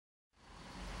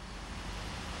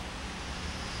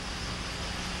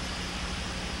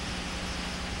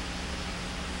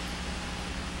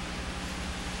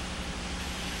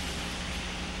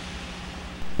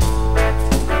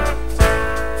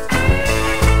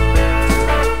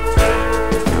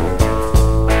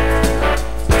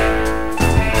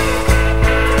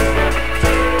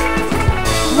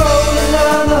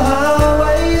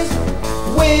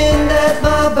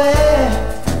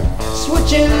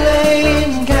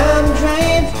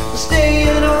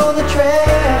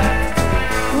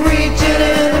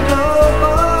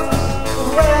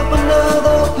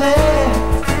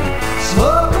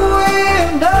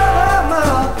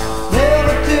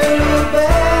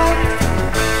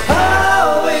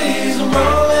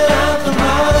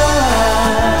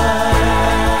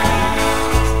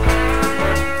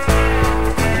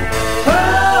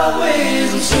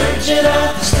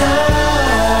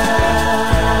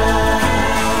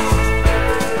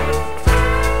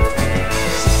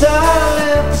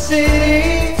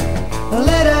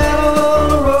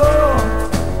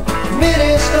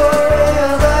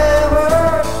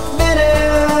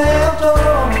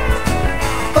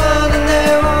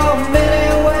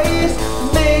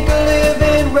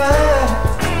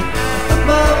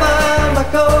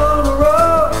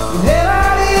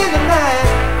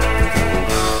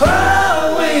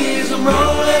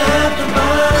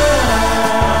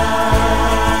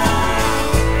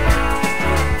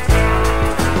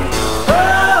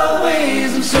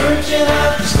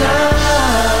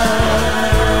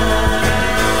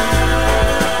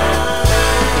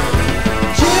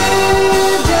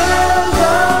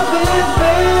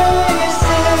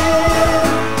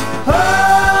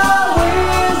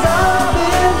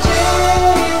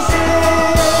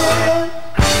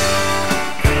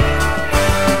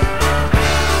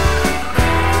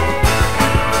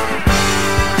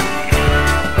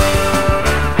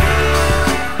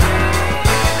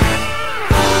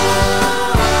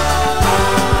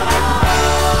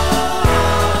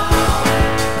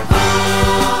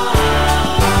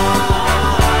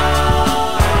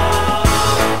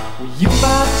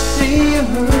see you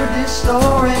heard this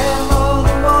story more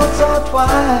than once or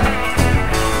twice.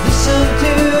 Listen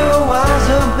to a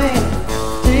wiser man,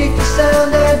 take the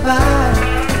sound advice.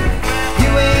 You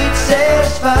ain't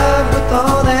satisfied with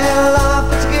all that life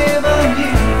has given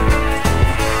you.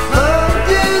 Look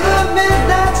to the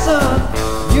midnight sun,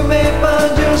 you may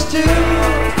find yours too.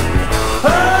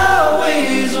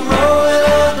 Always I'm rolling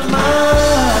out the mine.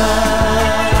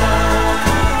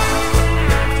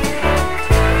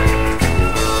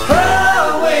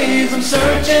 Always I'm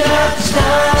searching out the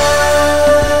stars.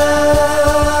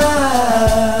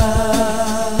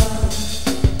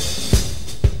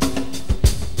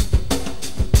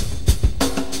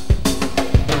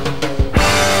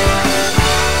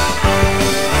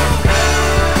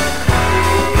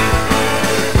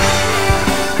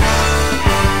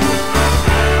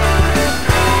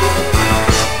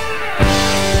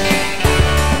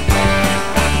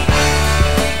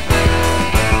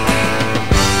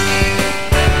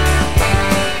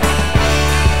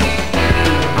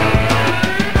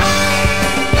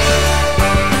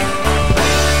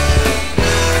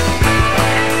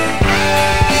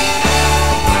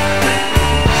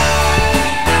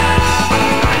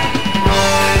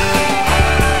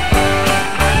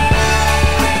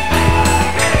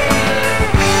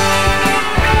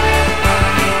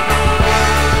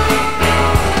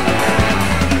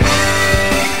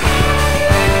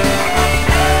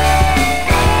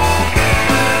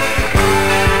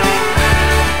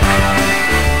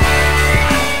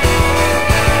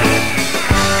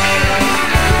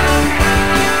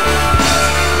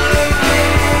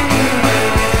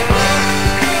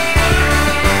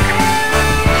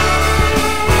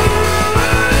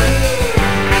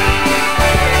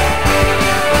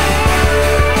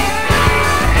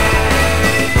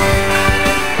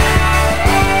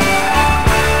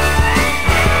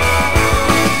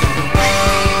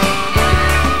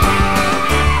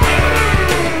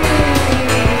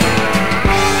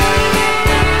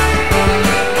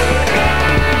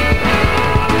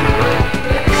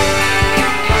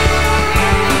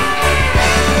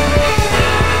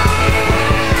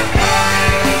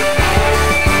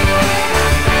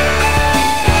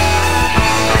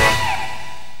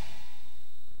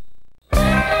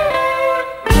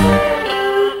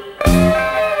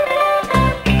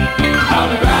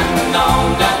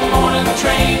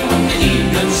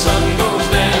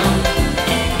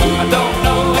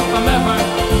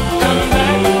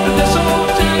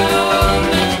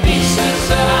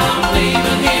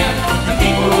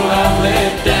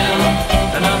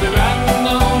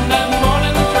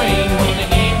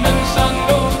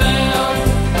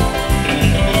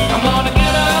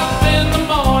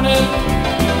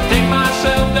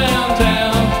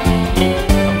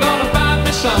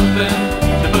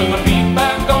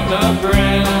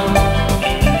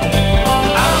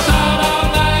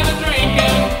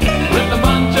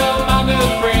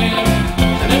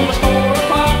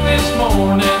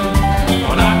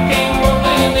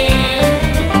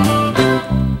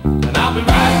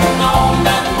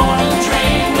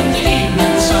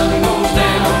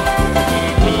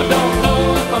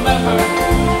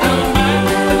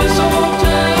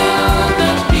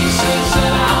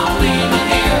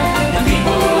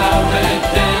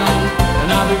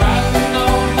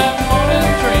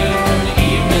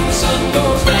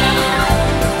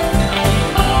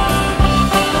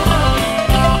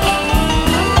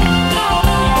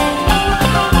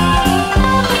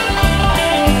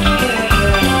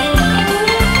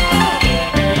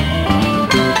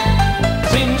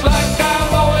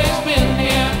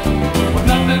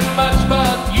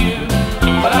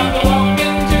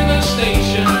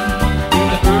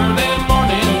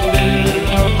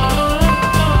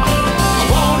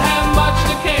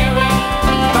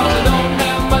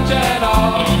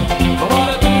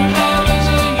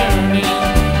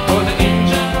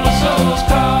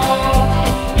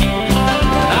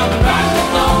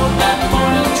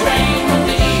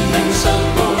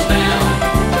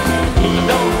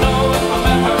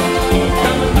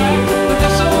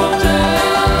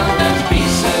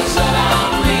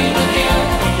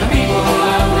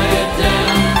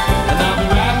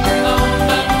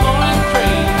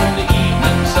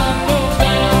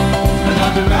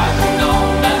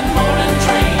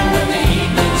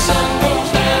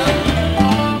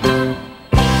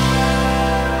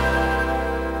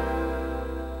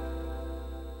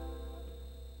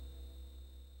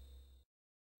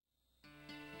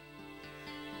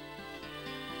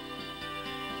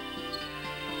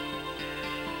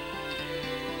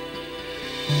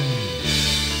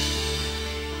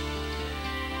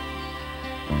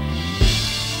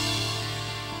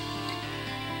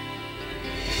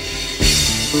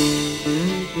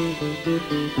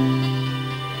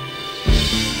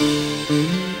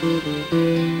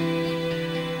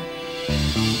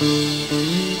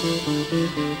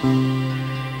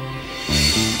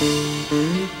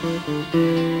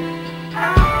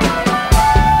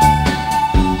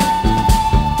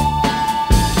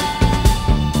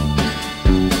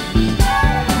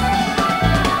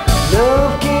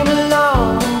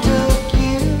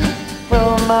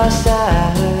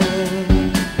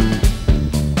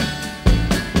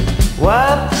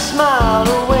 Wipe the smile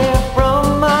away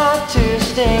from my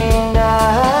tear-stained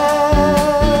eyes.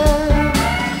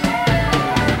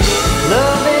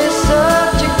 Love is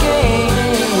such a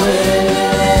game where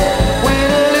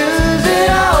win or lose it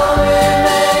all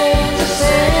remains the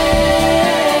same.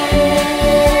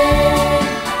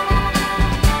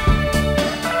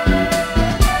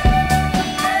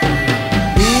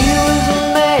 He was a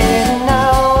man and I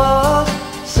was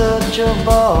such a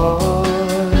boy.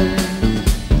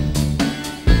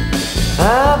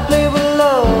 I played with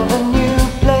love and you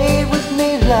played with me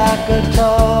like a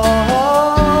toy.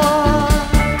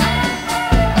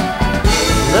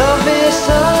 Love is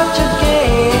such a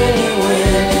game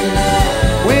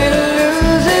win or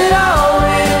lose it all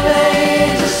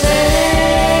remains the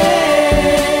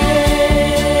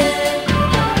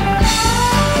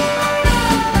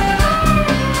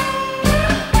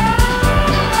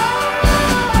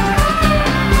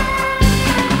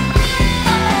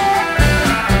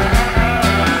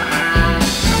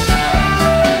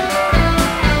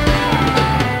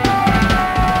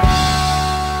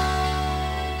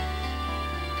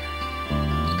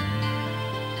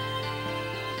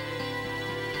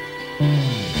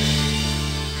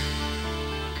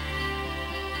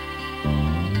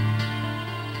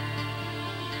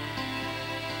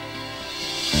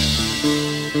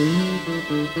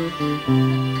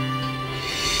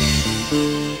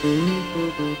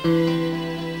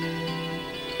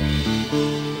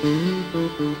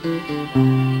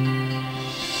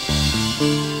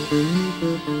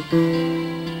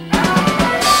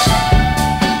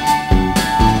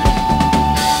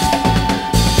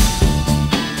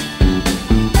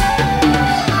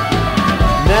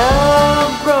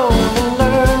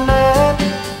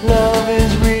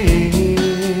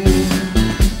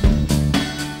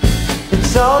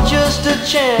It's all just a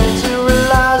chance who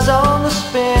relies on the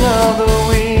spin of the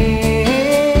wheel.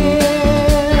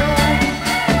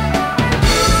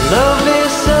 Love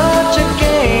is such a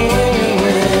game,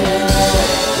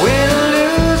 win or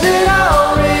lose it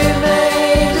all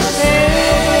remains the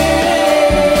same.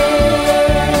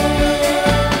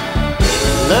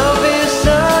 Love is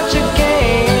such a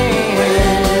game,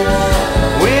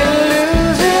 win or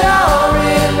lose it all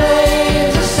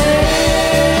remains the same.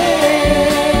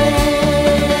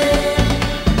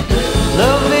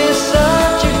 Love is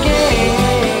such a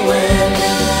game,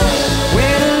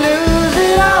 win or lose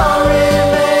it all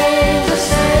remains the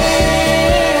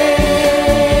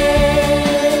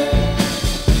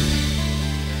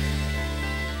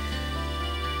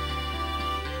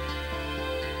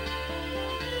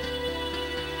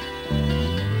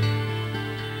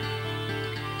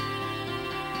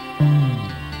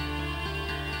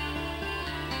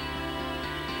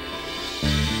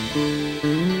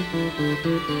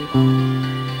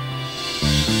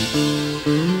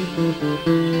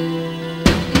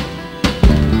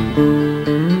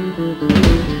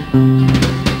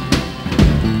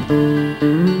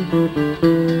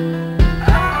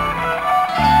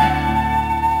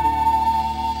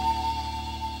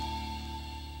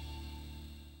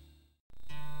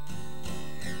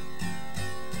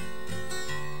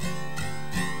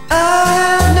I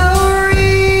have no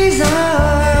reason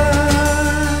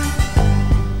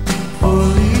for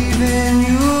leaving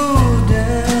you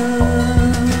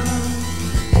down.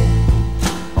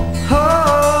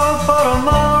 Hope for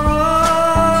tomorrow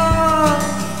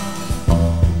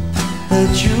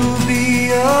that you'll be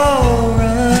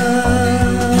around.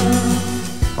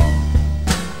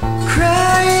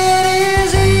 Crying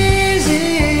is easy,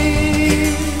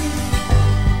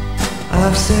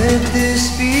 I've said this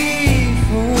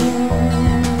before.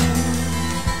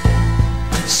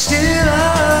 Still I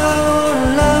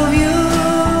wanna love you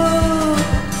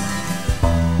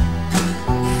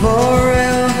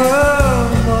forevermore.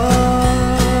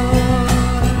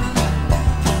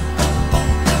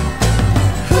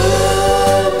 Who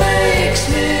makes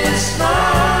me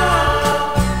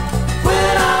smile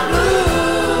when I'm blue?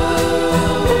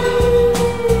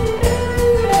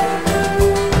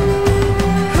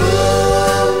 Who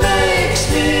makes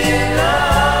me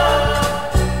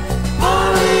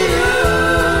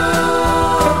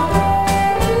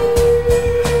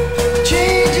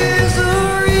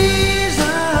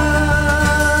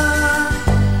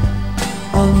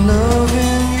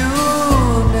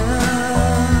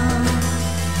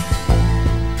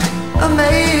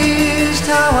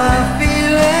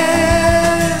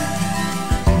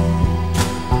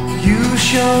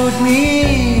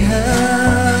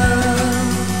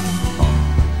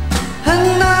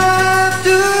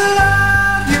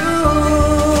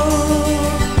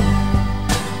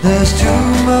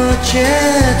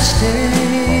can't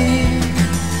stay.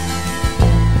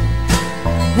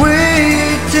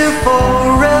 Wait till fall.